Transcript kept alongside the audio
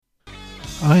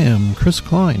I am Chris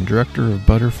Klein, Director of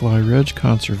Butterfly Ridge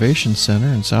Conservation Center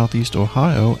in Southeast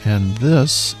Ohio, and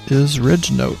this is Ridge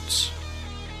Notes.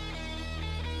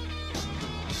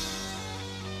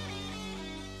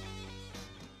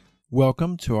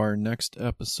 Welcome to our next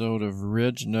episode of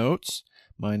Ridge Notes.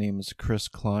 My name is Chris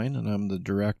Klein, and I'm the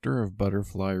Director of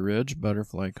Butterfly Ridge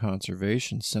Butterfly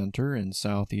Conservation Center in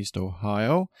Southeast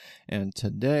Ohio, and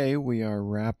today we are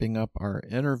wrapping up our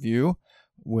interview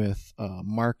with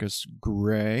Marcus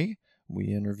Gray. We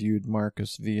interviewed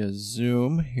Marcus via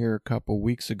Zoom here a couple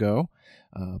weeks ago.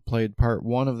 Played part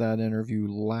one of that interview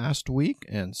last week,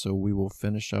 and so we will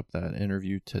finish up that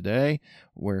interview today,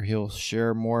 where he'll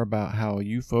share more about how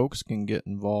you folks can get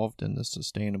involved in the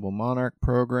Sustainable Monarch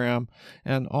program,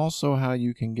 and also how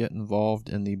you can get involved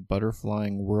in the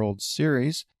Butterflying World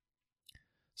Series.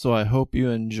 So I hope you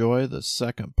enjoy the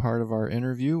second part of our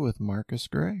interview with Marcus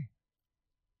Gray.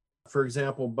 For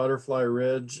example, Butterfly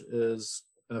Ridge is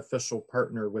an official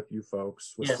partner with you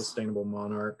folks with Sustainable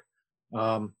Monarch.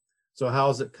 So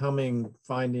how's it coming,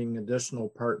 finding additional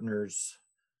partners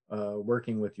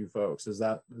working with you folks? Is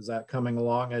that coming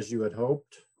along as you had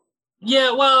hoped?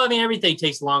 Yeah, well, I mean, everything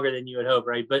takes longer than you would hope,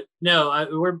 right? But no,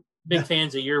 we're big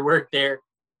fans of your work there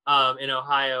in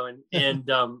Ohio.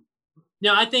 And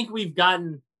I think we've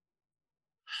gotten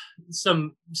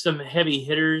some heavy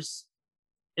hitters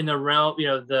in the realm,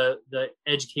 the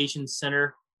education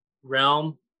center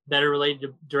realm that are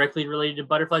directly related to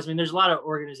butterflies. I mean, there's a lot of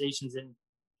organizations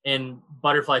in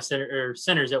butterfly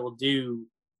centers that will do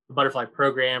the butterfly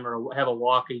program or have a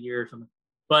walk a year or something.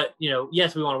 But,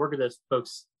 yes, we want to work with those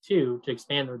folks too to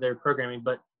expand their programming.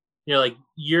 But, like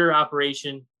your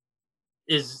operation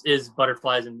is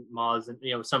butterflies and moths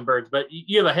and, some birds, but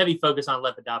you have a heavy focus on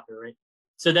Lepidoptera, right?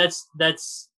 So that's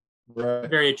right.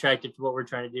 Very attractive to what we're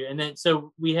trying to do. And then,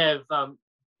 so we have,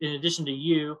 in addition to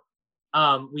you,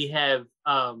 we have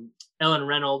Ellen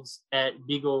Reynolds at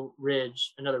Beagle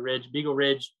Ridge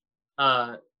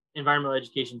Environmental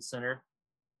Education Center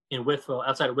in Wytheville,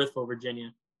 outside of Wytheville,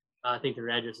 Virginia. I think their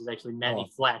address is actually Matney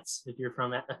Flats if you're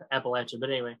from Appalachia. But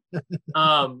anyway,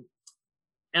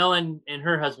 Ellen and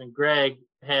her husband Greg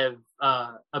have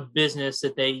a business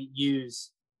that they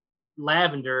use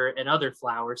lavender and other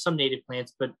flowers, some native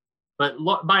plants, but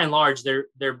by and large, their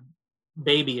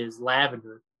baby is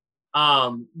lavender.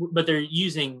 But they're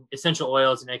using essential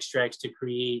oils and extracts to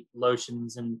create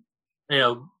lotions and,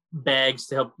 bags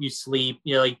to help you sleep,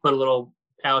 like put a little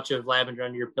pouch of lavender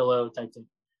under your pillow type thing.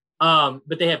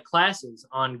 But they have classes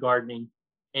on gardening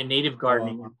and native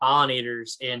gardening and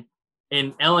pollinators.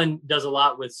 And Ellen does a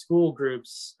lot with school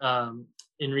groups,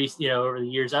 in recent, over the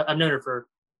years. I've known her for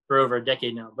over a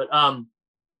decade now, but,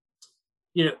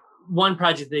 one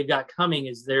project they've got coming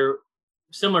is they're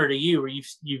similar to you, where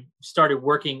you've started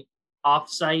working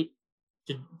off-site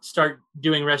to start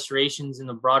doing restorations in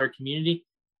the broader community.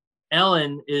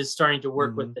 Ellen is starting to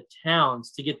work with the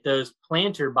towns to get those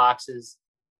planter boxes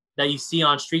that you see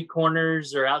on street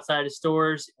corners or outside of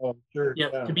stores,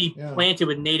 to be planted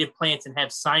with native plants and have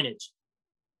signage,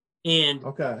 and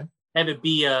have it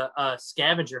be a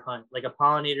scavenger hunt, like a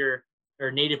pollinator or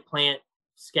native plant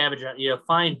scavenger hunt,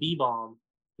 find bee balm,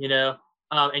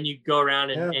 and you go around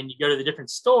and you go to the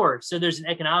different stores. So there's an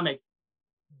economic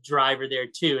driver there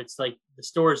too. It's like the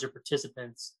stores are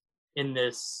participants in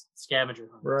this scavenger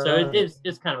hunt. Right. So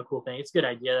it's kind of a cool thing. It's a good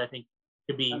idea that I think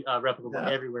could be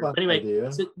replicable everywhere. But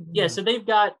anyway, so they've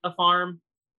got a farm,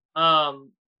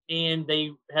 and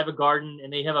they have a garden,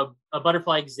 and they have a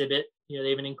butterfly exhibit. They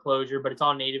have an enclosure, but it's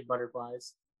all native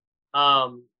butterflies.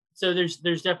 So there's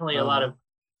definitely a lot of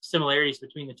similarities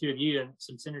between the two of you and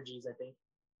some synergies, I think.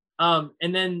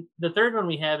 And then the third one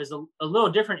we have is a little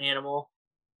different animal.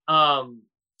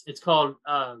 It's called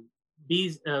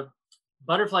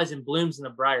Butterflies and Blooms in the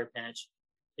Briar Patch.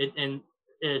 And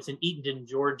it's in Eatonton,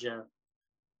 Georgia.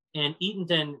 And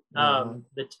Eatonton,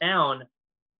 the town,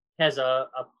 has a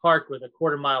park with a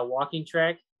 1/4-mile walking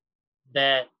track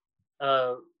that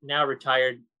now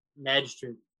retired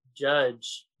magistrate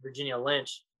judge Virginia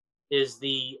Lynch is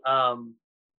the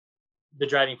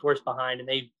driving force behind. And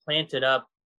they planted up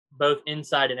both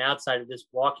inside and outside of this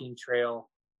walking trail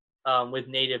with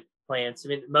native plants. I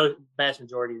mean, vast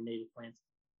majority of native plants.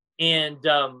 And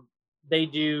they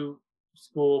do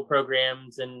school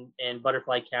programs and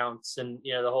butterfly counts and,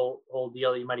 the whole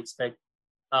deal that you might expect.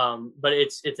 But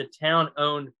it's a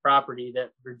town-owned property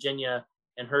that Virginia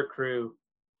and her crew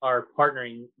are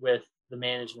partnering with the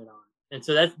management on. And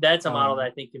so that's a model that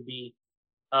I think can be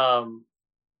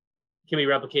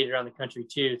replicated around the country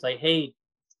too. It's like, hey,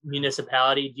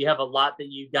 municipality, do you have a lot that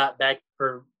you got back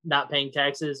for not paying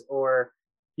taxes, or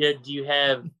do you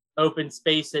have open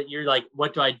space that you're like,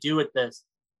 what do I do with this?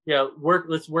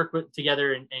 let's work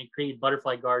together and create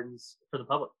butterfly gardens for the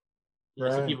public,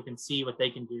 so people can see what they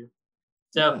can do.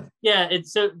 So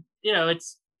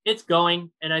it's it's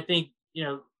going, and I think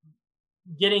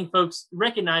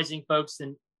recognizing folks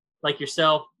and like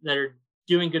yourself that are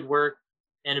doing good work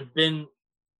and have been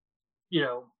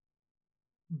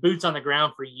boots on the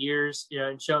ground for years,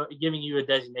 and giving you a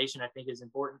designation, I think is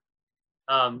important.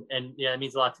 And it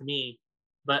means a lot to me.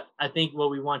 But I think what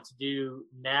we want to do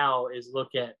now is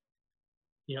look at,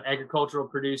 agricultural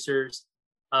producers,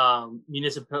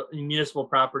 municipal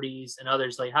properties, and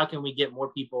others. Like, how can we get more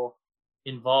people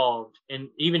involved? And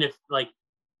even if like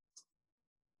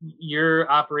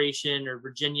your operation or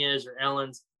Virginia's or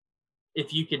Ellen's,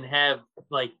 if you can have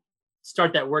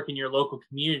start that work in your local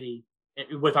community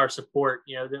with our support,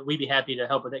 that we'd be happy to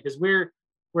help with it, because we're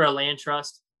a land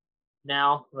trust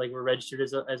now. Like, we're registered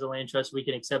as a land trust. We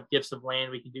can accept gifts of land.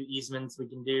 We can do easements. We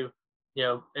can do,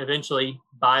 eventually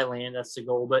buy land. That's the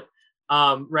goal. But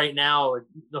right now,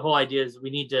 the whole idea is we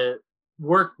need to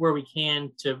work where we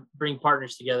can to bring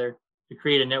partners together to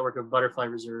create a network of butterfly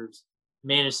reserves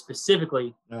managed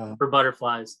specifically for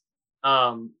butterflies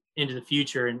into the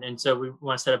future. And so we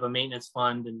want to set up a maintenance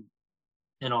fund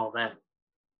and all that.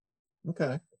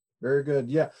 Okay, very good.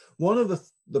 Yeah, one of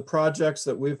the projects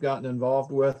that we've gotten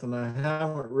involved with, and I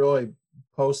haven't really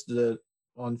posted it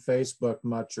on Facebook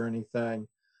much or anything,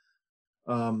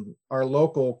 our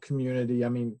local community. I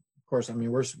mean, of course,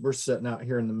 we're sitting out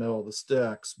here in the middle of the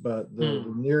sticks, but the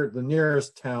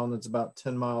nearest town that's about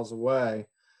 10 miles away,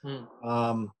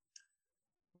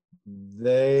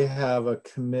 they have a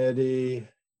committee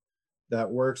that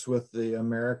works with the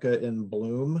America in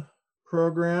Bloom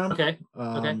program.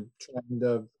 Trying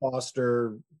to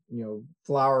foster,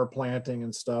 flower planting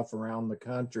and stuff around the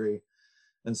country.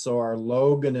 And so our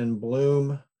Logan in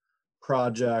Bloom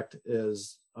project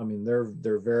is,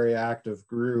 they're very active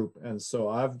group. And so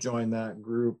I've joined that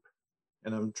group,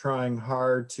 and I'm trying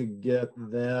hard to get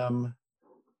them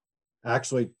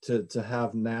actually to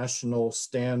have national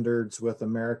standards with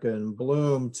America in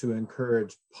Bloom to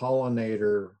encourage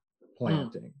pollinator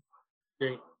planting.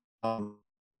 Great.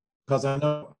 Because I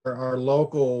know our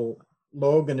local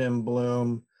Logan in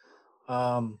Bloom,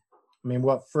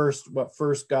 what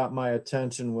first got my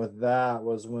attention with that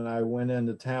was when I went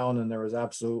into town and there was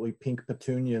absolutely pink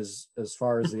petunias as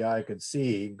far as the eye could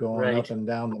see going up and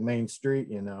down the main street,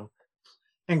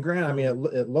 And granted,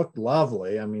 it looked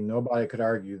lovely. Nobody could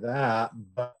argue that.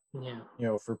 But,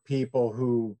 for people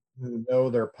who know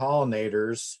their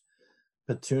pollinators,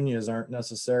 petunias aren't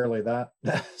necessarily that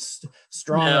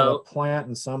strong of a plant,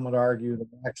 and some would argue they're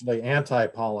actually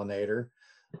anti-pollinator.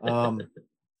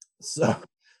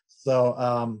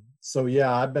 So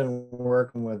yeah, I've been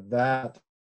working with that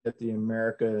at the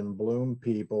America in Bloom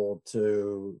people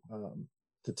to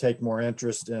take more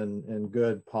interest in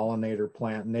good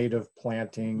pollinator native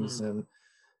plantings and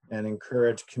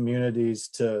encourage communities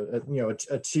to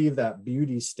achieve that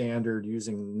beauty standard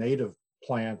using native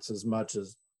plants as much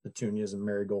as petunias and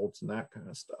marigolds and that kind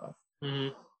of stuff.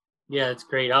 Yeah, it's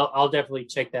great. I'll definitely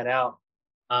check that out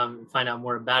and find out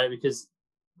more about it, because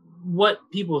what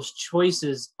people's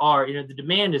choices are, the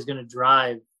demand is going to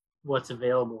drive what's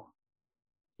available.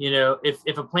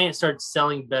 If a plant starts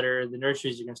selling better, the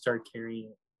nurseries are going to start carrying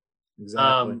it.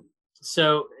 Exactly.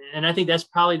 So, and I think that's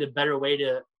probably the better way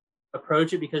to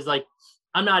approach it, because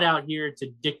I'm not out here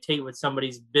to dictate what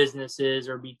somebody's business is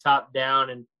or be top down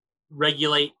and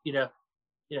regulate,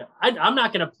 I'm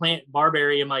not going to plant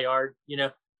barberry in my yard,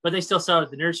 but they still sell it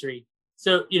at the nursery.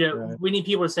 So, we need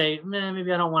people to say, man,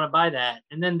 maybe I don't want to buy that.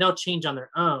 And then they'll change on their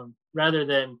own rather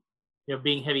than,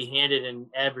 being heavy handed and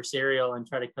adversarial and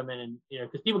try to come in and,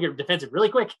 because people get defensive really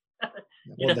quick.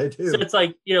 They do. So it's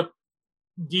like, do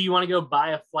you want to go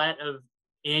buy a flat of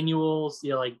annuals,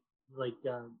 like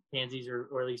pansies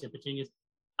or at least petunias,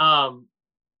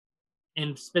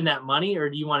 and spend that money? Or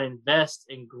do you want to invest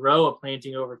and grow a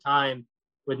planting over time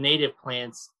with native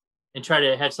plants and try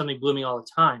to have something blooming all the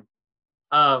time?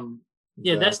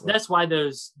 That's why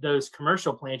those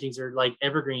commercial plantings are like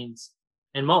evergreens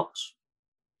and mulch,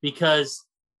 because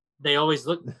they always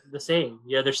look the same.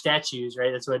 They're statues,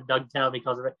 right? That's what Doug Talby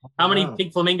calls it. Right? How many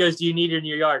pink flamingos do you need in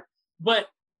your yard? But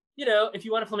if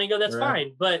you want a flamingo, that's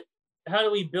fine. But how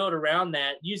do we build around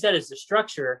that? Use that as the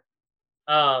structure,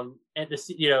 and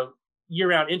the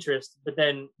year-round interest, but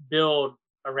then build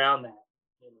around that,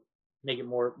 make it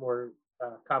more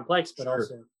complex, but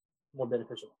also more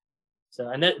beneficial. So,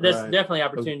 and that's definitely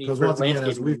opportunity for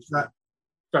landscaping.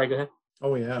 Sorry, go ahead.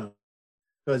 Oh yeah,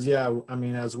 because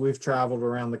as we've traveled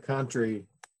around the country,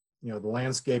 the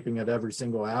landscaping at every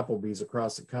single Applebee's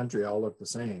across the country all look the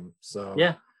same. So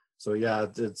So yeah,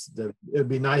 it'd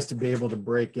be nice to be able to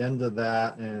break into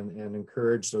that and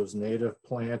encourage those native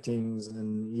plantings,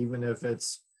 and even if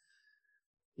it's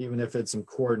in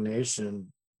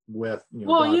coordination with,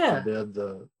 Well, God yeah. forbid,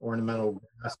 the ornamental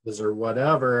grasses or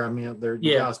whatever. I mean,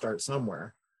 you gotta start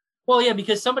somewhere. Well, yeah,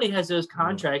 because somebody has those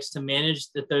contracts to manage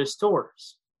those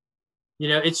stores.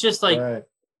 It's just like Right.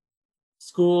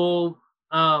 school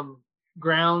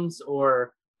grounds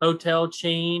or hotel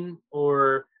chain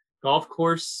or golf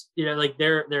course, like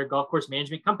they're golf course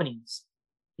management companies,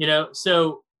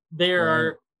 so there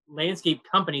are landscape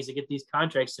companies that get these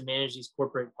contracts to manage these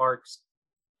corporate parks,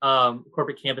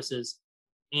 corporate campuses.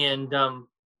 And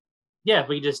if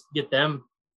we just get them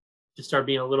to start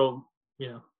being a little,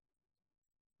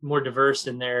 more diverse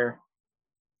in their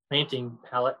planting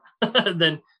palette,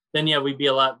 then yeah, we'd be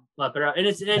a lot better. And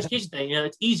it's an education thing.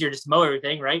 It's easier just to mow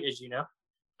everything, right? As you know,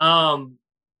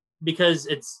 because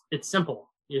it's simple.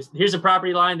 Here's a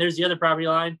property line. There's the other property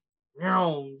line.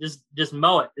 Just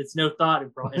mow it. It's no thought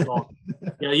involved.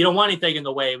 You don't want anything in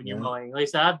the way when you're mowing. Like I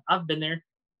said, I've been there,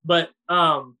 but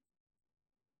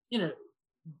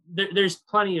there's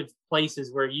plenty of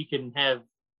places where you can have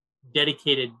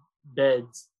dedicated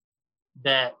beds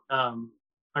that are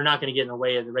not going to get in the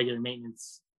way of the regular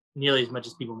maintenance nearly as much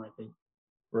as people might think.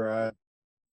 Right.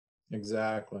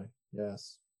 Exactly.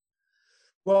 Yes.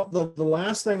 Well, the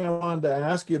last thing I wanted to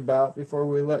ask you about before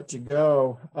we let you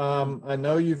go, I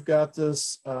know you've got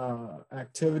this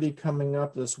activity coming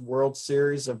up, this World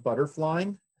Series of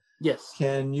Butterflying. Yes.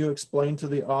 Can you explain to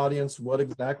the audience what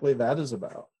exactly that is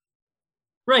about?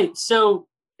 Right. So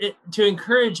to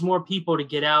encourage more people to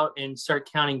get out and start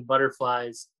counting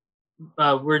butterflies,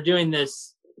 we're doing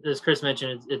this, as Chris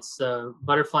mentioned, it's a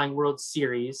Butterflying World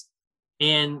Series.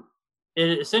 And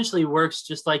it essentially works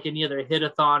just like any other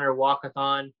hit-a-thon or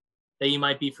walk-a-thon that you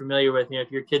might be familiar with.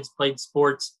 If your kids played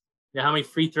sports, how many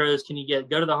free throws can you get?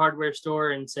 Go to the hardware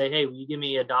store and say, hey, will you give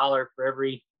me $1 for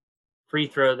every free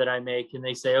throw that I make? And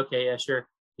they say, okay, yeah, sure.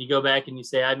 You go back and you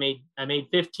say, I made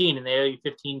 15, and they owe you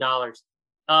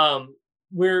 $15.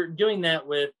 We're doing that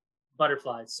with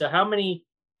butterflies. So how many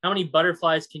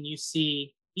butterflies can you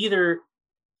see, either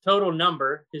total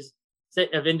number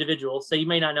of individuals, so you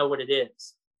may not know what it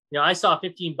is. I saw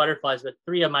 15 butterflies, but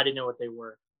 3 of them I didn't know what they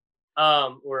were,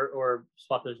 or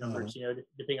swap those numbers,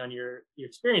 depending on your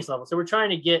experience level. So we're trying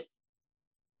to get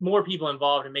more people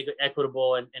involved and make it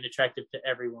equitable and attractive to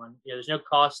everyone. There's no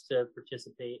cost to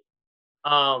participate,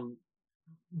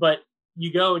 but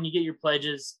you go and you get your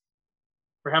pledges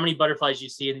for how many butterflies you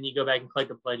see, and then you go back and collect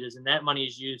the pledges, and that money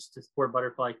is used to support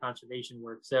butterfly conservation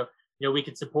work. So we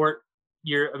could support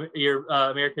your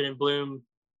American in Bloom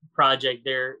project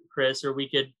there, Chris, or we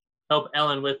could help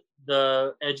Ellen with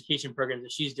the education programs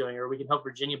that she's doing, or we can help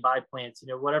Virginia buy plants,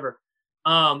 whatever.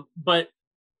 But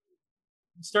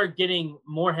start getting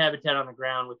more habitat on the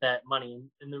ground with that money.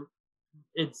 And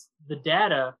it's the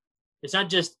data. It's not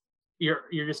just you're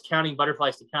just counting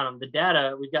butterflies to count them. The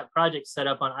data, we've got projects set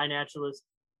up on iNaturalist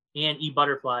and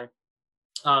eButterfly.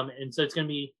 And so it's going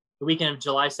to be the weekend of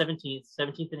July 17th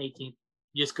and 18th.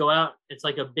 You just go out. It's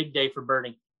like a big day for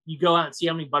birding. You go out and see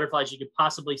how many butterflies you could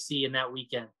possibly see in that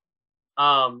weekend.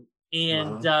 Report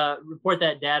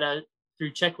that data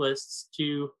through checklists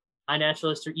to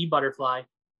iNaturalist or eButterfly.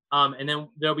 And then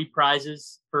there'll be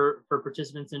prizes for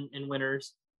participants and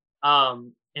winners.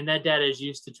 And that data is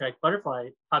used to track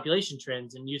butterfly population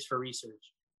trends and used for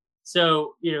research.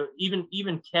 So,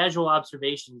 even casual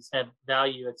observations have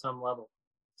value at some level.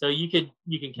 So you can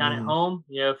count at home,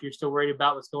 if you're still worried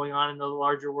about what's going on in the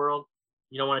larger world,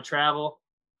 you don't want to travel.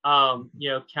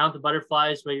 Count the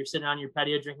butterflies while you're sitting on your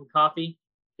patio drinking coffee,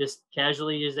 just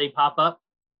casually as they pop up.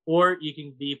 Or you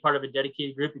can be part of a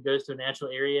dedicated group that goes to a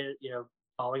natural area,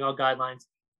 following all guidelines,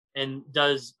 and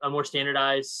does a more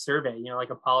standardized survey, like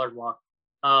a pollard walk,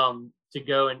 to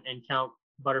go and count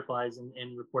butterflies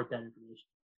and report that information.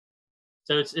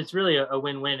 So it's really a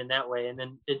win-win in that way. And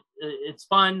then it's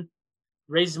fun,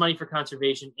 raises money for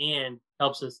conservation, and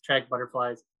helps us track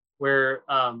butterflies, where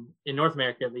in North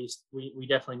America, at least, we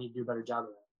definitely need to do a better job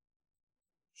of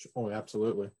that. Oh,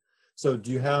 absolutely. So do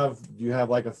you have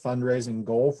like a fundraising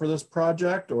goal for this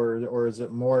project, or is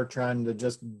it more trying to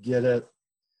just get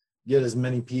as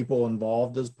many people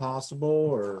involved as possible?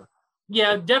 Or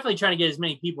yeah, definitely trying to get as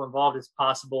many people involved as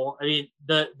possible. I mean,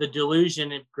 the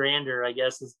delusion of grandeur, I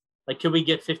guess, is like, could we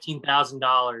get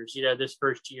 $15,000, this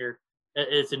first year,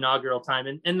 its inaugural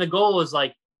time? And the goal is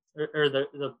like, or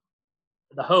the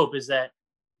hope is that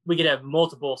we could have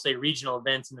multiple, say, regional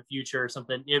events in the future or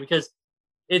something, because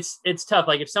it's tough.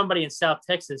 Like if somebody in South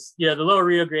Texas, the lower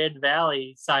Rio Grande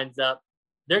Valley signs up,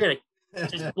 they're going to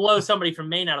just blow somebody from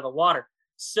Maine out of the water.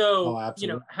 So,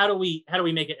 absolutely. how do we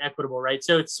make it equitable, right?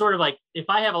 So it's sort of like if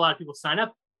I have a lot of people sign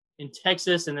up in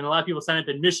Texas and then a lot of people sign up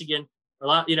in Michigan,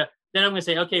 or then I'm going to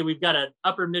say, okay, we've got an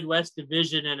upper Midwest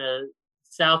division and a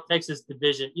South Texas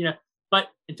division, but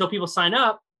until people sign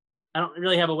up, I don't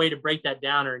really have a way to break that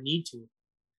down or need to.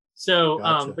 So,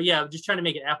 Gotcha. but yeah, I'm just trying to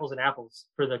make it apples and apples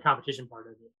for the competition part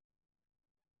of it.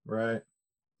 Right.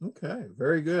 Okay.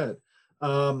 Very good.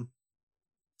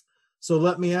 So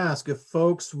let me ask, if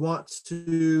folks want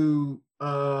to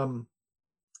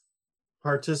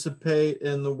participate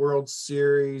in the World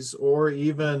Series or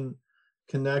even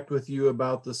connect with you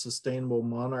about the Sustainable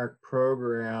Monarch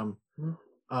program,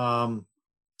 how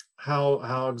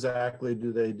exactly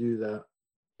do they do that?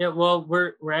 Yeah, well,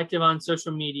 we're active on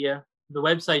social media. The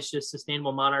website's just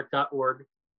sustainablemonarch.org,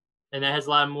 and that has a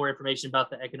lot more information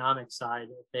about the economic side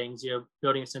of things.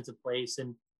 Building a sense of place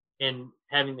and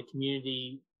having the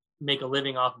community make a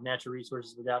living off of natural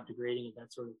resources without degrading it.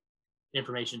 That sort of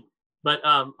information. But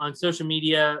on social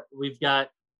media, we've got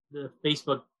the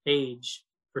Facebook page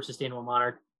for Sustainable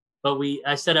Monarch. But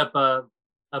I set up a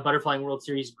Butterflying World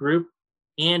Series group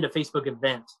and a Facebook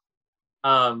event.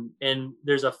 And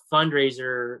there's a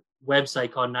fundraiser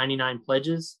website called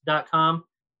 99pledges.com,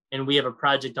 and we have a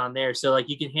project on there. So like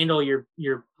you can handle your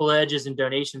pledges and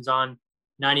donations on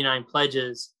 99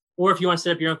 Pledges, or if you want to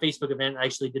set up your own Facebook event, I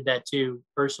actually did that too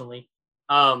personally.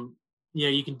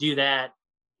 You can do that,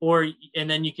 and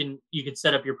then you can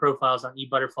set up your profiles on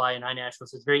eButterfly and iNaturalist.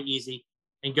 So it's very easy.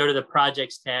 And go to the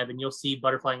projects tab, and you'll see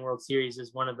Butterflying World Series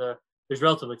is one of the. There's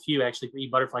relatively few actually for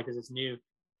eButterfly because it's new.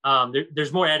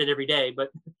 There's more added every day,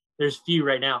 but there's few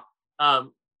right now.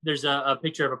 There's a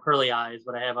picture of a pearly eye is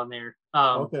what I have on there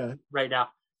right now.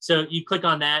 So you click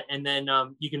on that, and then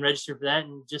you can register for that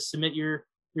and just submit your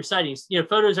sightings.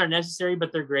 Photos aren't necessary,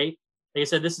 but they're great. Like I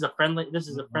said, this is a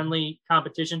friendly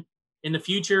competition. In the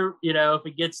future, if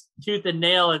it gets tooth and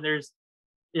nail and there's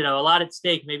a lot at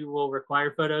stake, maybe we'll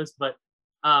require photos. But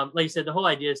like I said, the whole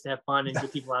idea is to have fun and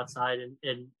get people outside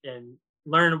and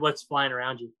learn what's flying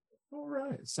around you. All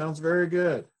right. Sounds very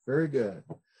good. Very good.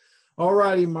 All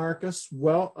righty, Marcus.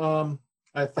 Well,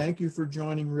 I thank you for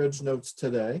joining Ridge Notes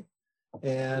today.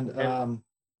 And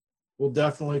we'll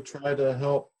definitely try to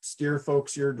help steer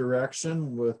folks your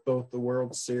direction with both the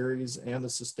World Series and the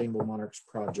Sustainable Monarchs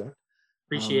project.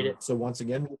 Appreciate it. So once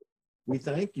again, we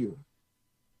thank you.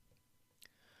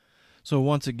 So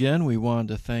once again, we wanted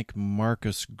to thank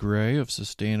Marcus Gray of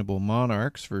Sustainable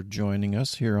Monarchs for joining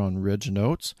us here on Ridge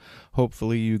Notes.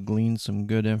 Hopefully you gleaned some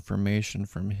good information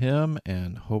from him,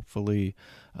 and hopefully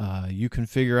you can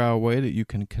figure out a way that you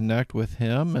can connect with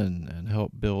him and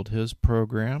help build his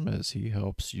program as he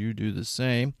helps you do the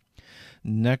same.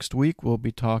 Next week, we'll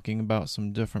be talking about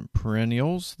some different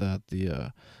perennials that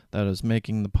is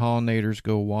making the pollinators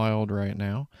go wild right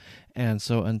now. And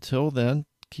so until then,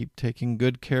 keep taking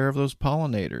good care of those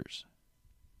pollinators.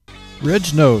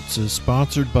 Ridge Notes is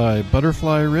sponsored by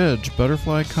Butterfly Ridge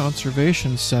Butterfly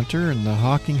Conservation Center in the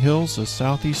Hocking Hills of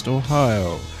Southeast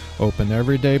Ohio. Open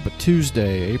every day but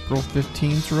Tuesday, April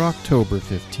 15 through October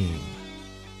 15.